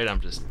sounds right.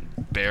 I'm just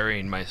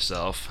burying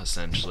myself,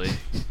 essentially.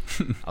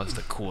 I was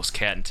the coolest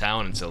cat in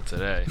town until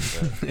today.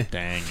 But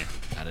Dang.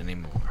 not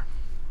anymore.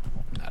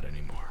 Not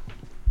anymore.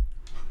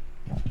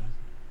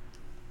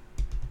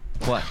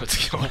 What?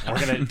 What's going on? We're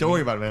gonna. Don't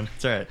worry about it, man.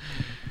 It's all right.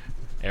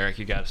 Eric,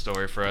 you got a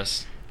story for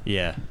us?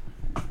 Yeah.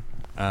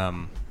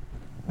 I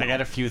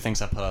got a few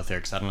things I put out there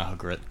because I don't know how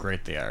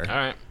great they are. All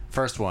right.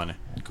 First one.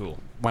 Cool.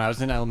 When I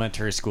was in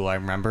elementary school, I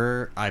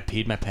remember I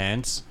peed my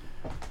pants,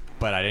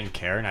 but I didn't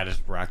care, and I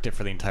just rocked it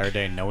for the entire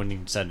day, and no one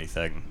even said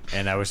anything.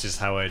 And that was just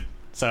how it...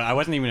 So I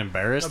wasn't even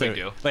embarrassed. No big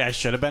deal. Like, I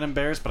should have been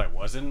embarrassed, but I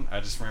wasn't.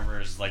 I just remember it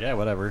was like, yeah,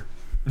 whatever.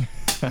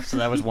 So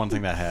that was one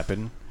thing that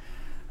happened.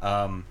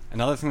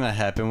 Another thing that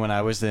happened when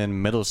I was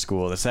in middle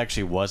school, this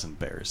actually was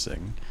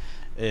embarrassing,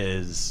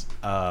 is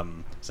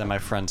it's at my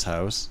friend's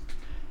house,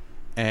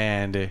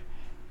 and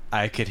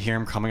I could hear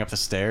him coming up the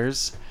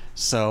stairs,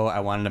 so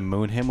I wanted to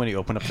moon him when he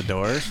opened up the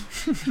door.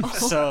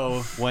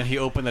 So when he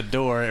opened the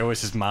door, it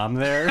was his mom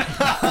there,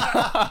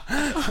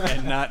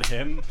 and not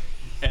him,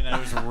 and it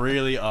was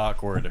really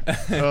awkward.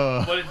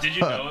 What did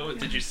you know?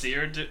 Did you see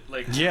her?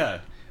 Yeah,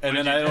 and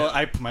then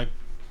I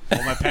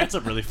pulled my pants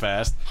up really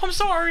fast. I'm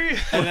sorry.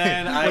 And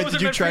then Wait,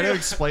 did you try to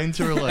explain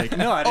to her like,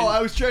 No, I didn't. oh,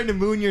 I was trying to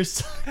moon your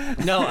son?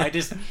 No, I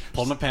just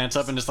pulled my pants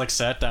up and just like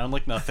sat down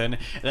like nothing.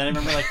 And then I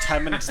remember like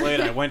 10 minutes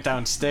later, I went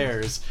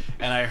downstairs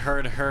and I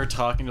heard her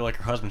talking to like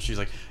her husband. She's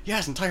like,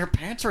 "Yes, untie her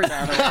pants right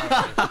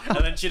now."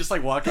 And then she just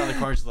like walked around the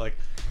corner. She's like,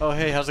 "Oh,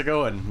 hey, how's it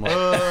going?" I'm like,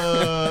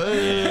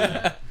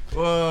 Yeah.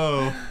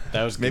 Whoa.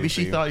 that was Maybe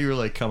goofy. she thought you were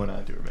like coming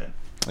on to her, man.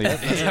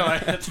 Yeah,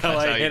 that's how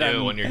I you hit do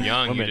on when you're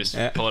young. women. You just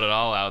pull it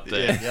all out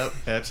there. Yep,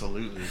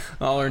 absolutely.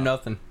 All or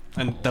nothing.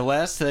 And the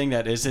last thing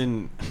that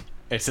isn't,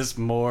 it's just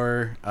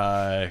more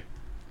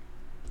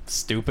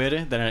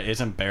stupid than it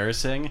is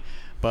embarrassing,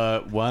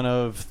 but one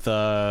of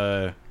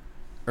the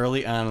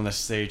early on in the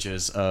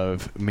stages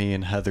of me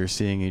and Heather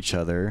seeing each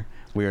other,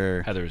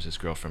 Heather is his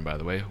girlfriend, by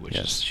the way, which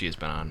Yes. is she has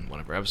been on one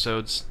of our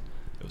episodes.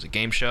 It was a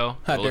game show.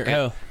 Hot Go look dirt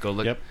hell. Go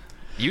look. Yep.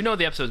 You know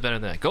the episode's better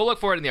than that. Go look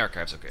for it in the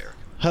archives. Okay, Eric.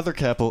 Heather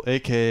Capel,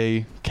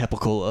 aka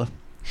Capicola.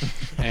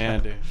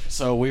 And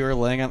so we were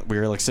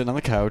sitting on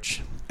the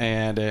couch,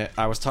 and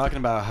I was talking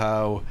about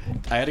how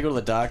I had to go to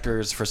the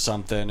doctors for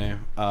something.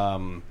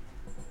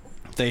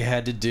 They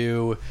had to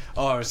do.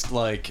 Oh, I was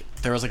like,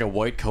 there was like a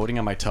white coating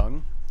on my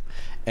tongue,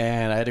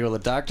 and I had to go to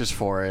the doctors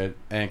for it,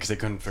 and because they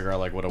couldn't figure out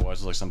like what it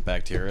was, like some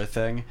bacteria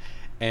thing,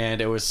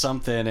 and it was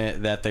something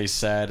that they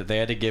said they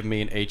had to give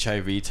me an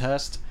HIV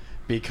test.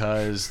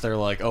 Because they're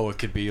like, oh, it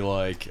could be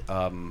like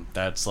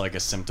that's like a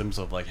symptoms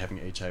of like having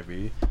HIV,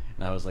 and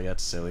I was like,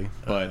 that's silly,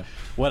 but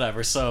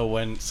whatever. So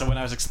when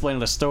I was explaining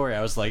the story,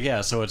 I was like,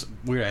 yeah, so it's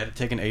weird. I had to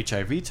take an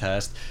HIV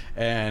test,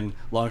 and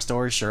long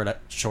story short,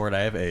 I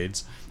have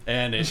AIDS,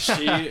 and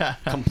she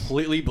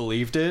completely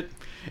believed it,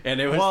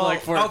 and it was Well,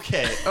 like for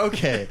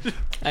okay.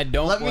 I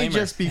don't Let me blame her.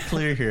 just be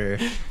clear here.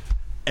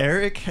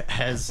 Eric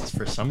has,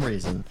 for some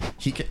reason,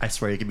 I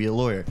swear he could be a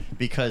lawyer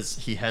because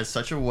he has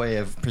such a way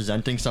of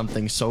presenting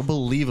something so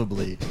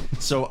believably.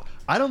 So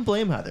I don't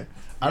blame Heather.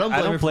 I don't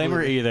blame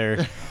her for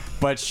either,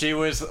 but she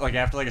was like,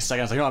 after like a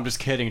second, I was like, no, I'm just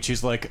kidding. And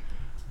she's like,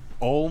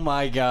 oh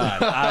my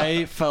god,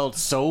 I felt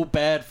so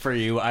bad for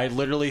you. I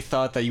literally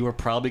thought that you were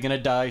probably gonna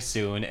die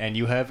soon, and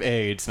you have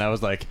AIDS. And I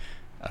was like,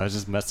 I was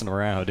just messing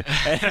around.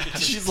 And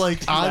She's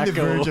like did on not the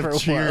go verge over well.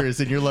 of tears,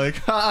 and you're like,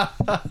 ha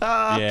ha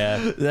ha.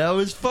 Yeah. That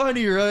was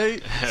funny,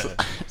 right?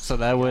 So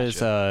that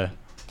was a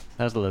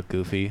little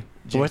goofy.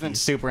 It wasn't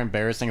super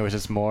embarrassing. It was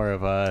just more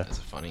of a That's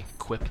a funny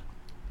quip.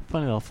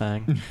 funny little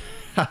thing.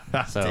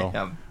 So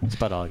Damn. that's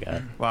about all I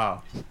got.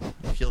 Wow.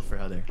 I feel for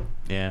Heather.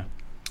 Yeah.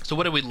 So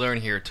what did we learn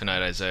here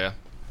tonight, Isaiah?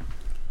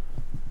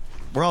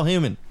 We're all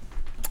human.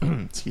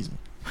 Excuse me.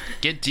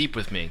 Get deep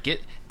with me.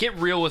 Get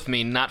real with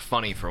me. Not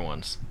funny for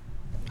once.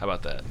 How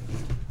about that?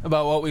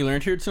 About what we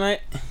learned here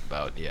tonight.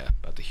 About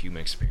the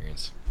human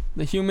experience.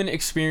 The human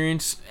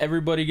experience.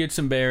 Everybody gets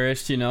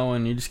embarrassed,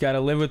 and you just gotta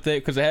live with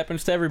it because it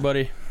happens to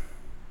everybody.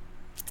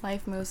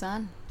 Life moves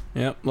on.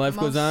 Yep, life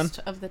goes on. Most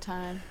of the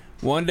time.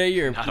 One day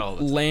you're Not all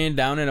the time. laying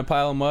down in a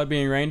pile of mud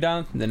being rained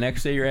down. The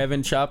next day you're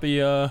having choppy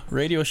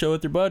radio show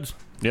with your buds.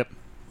 Yep.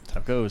 That's how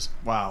it goes.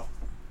 Wow.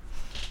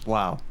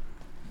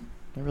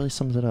 That really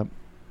sums it up.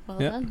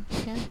 Well Yep. done.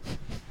 Yeah.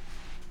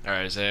 All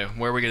right, Isaiah.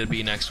 Where are we gonna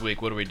be next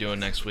week? What are we doing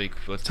next week?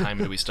 What time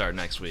do we start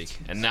next week?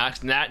 And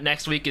not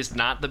next week is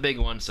not the big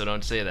one, so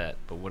don't say that.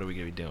 But what are we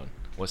gonna be doing?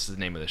 What's the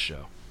name of the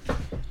show?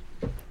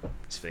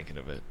 He's thinking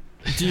of it.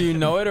 Do you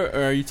know it, or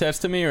are you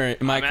testing me, or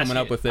am I I'm coming asking-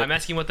 up with it? I'm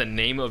asking what the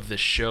name of the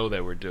show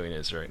that we're doing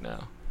is right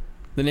now.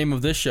 The name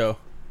of this show.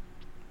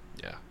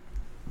 Yeah.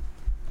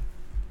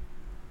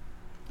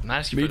 I'm not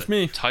asking Beats for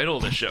the me. title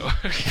of the show.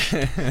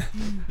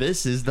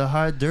 This is the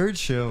Hot Dirt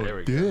Show. There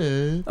we go.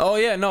 Good. Oh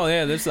yeah,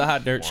 this is the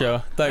Hot Dirt Show.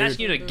 Thought I'm you were-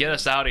 asking you to get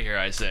us out of here,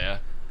 Isaiah.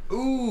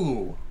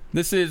 Ooh.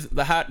 This is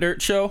the Hot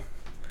Dirt Show.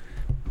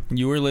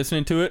 You were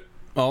listening to it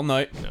all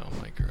night No,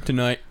 my God.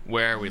 tonight.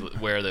 Where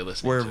are they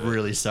listening We're to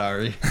really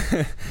sorry.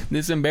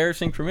 This is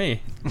embarrassing for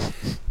me. it?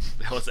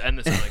 Let's end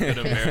this on a good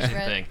embarrassing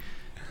Right. thing.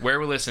 Where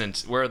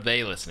are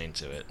they listening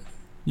to it?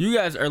 You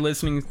guys are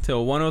listening to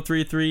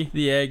 103.3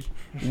 The Egg.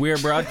 We're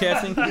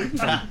broadcasting from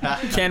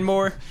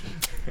Canmore,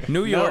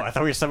 New No, York. I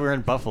thought we said we were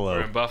in Buffalo.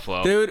 We're in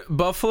Buffalo. Dude,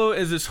 Buffalo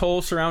is this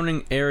whole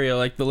surrounding area.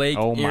 Like the Lake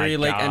Oh my Erie,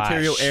 Lake gosh.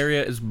 Ontario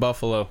area is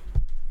Buffalo.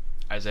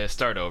 Isaiah,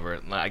 start over.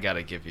 I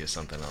gotta give you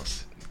something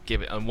else.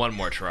 Give it one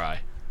more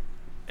try.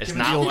 It's Give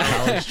it the not old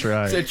 10 college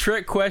try. It's a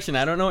trick question.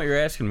 I don't know what you're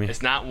asking me.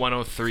 It's not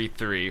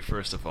 103.3.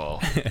 First of all,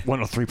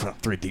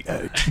 103.3 The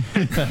Edge.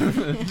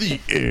 The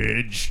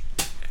Edge.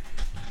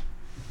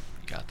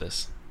 you got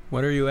this.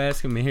 What are you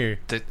asking me here?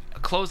 To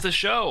close the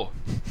show.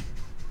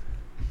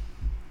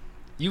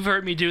 You've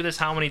heard me do this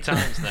how many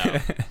times now?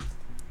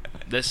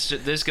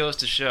 This goes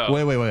to show.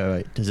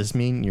 Wait. Does this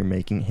mean you're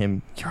making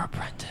him your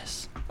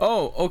apprentice?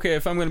 Oh, okay.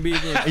 If I'm gonna be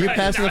Are you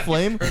passing the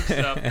flame?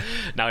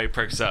 Now he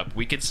perks up.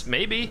 We could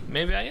maybe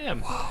I am.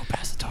 Whoa,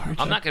 pass the torch.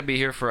 I'm not gonna be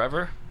here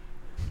forever.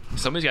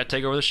 Somebody's got to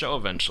take over the show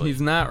eventually. he's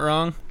not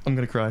wrong. I'm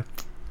gonna cry.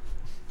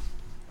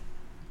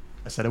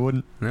 I said I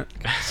wouldn't.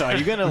 So are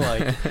you gonna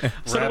like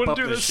So I wrap wouldn't up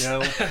do the this.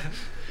 show?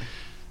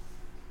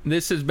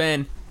 This has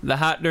been the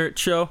Hot Dirt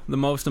Show. The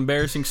most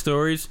embarrassing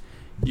stories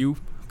you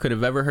could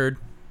have ever heard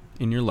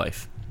in your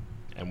life.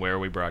 And where are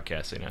we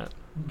broadcasting at?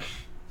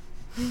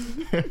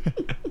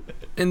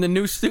 In the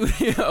new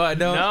studio. I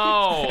don't.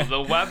 No,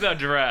 the web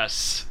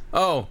address.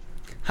 Oh,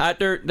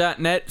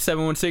 hotdirt.net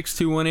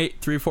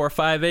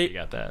 716-218-3458. You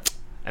got that.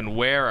 And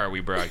where are we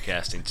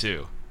broadcasting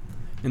to?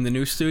 In the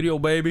new studio,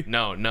 baby.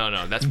 No.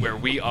 That's where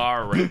we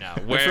are right now.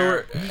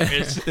 Where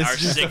is It's our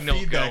just a signal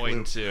feedback going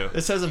loop. to?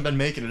 This hasn't been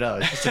making it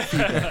out. It's just a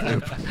feedback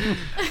loop.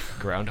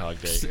 Groundhog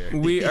Day here.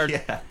 We are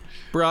Yeah.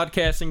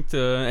 broadcasting to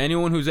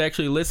anyone who's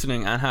actually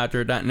listening on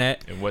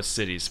hotdirt.net. In what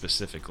city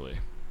specifically?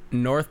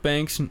 North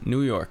Banks,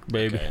 New York,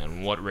 baby. Okay,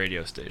 and what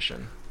radio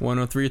station?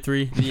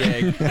 103.3 The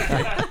Egg.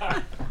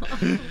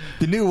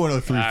 The new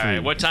 103.3. All right,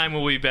 what time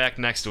will we be back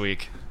next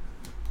week?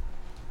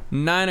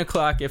 9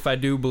 o'clock, if I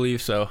do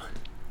believe so.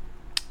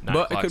 9 But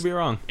I o'clock could be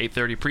wrong.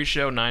 8:30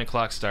 pre-show, 9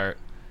 o'clock start.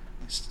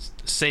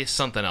 Say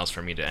something else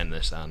for me to end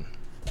this on.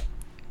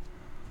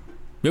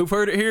 You've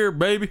heard it here,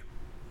 baby.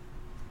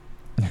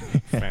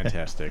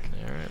 Fantastic.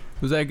 All right.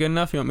 Was that good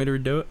enough? You want me to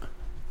redo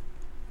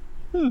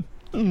it?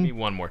 Give me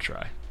one more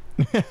try.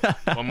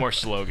 One more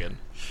slogan.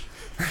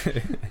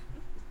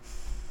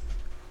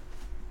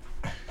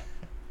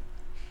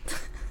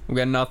 We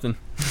got nothing.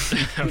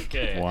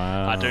 Okay.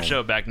 Wow. Hot Dirt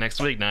Show back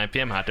next week, 9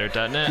 p.m.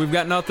 HotDirt.net. We've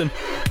got nothing.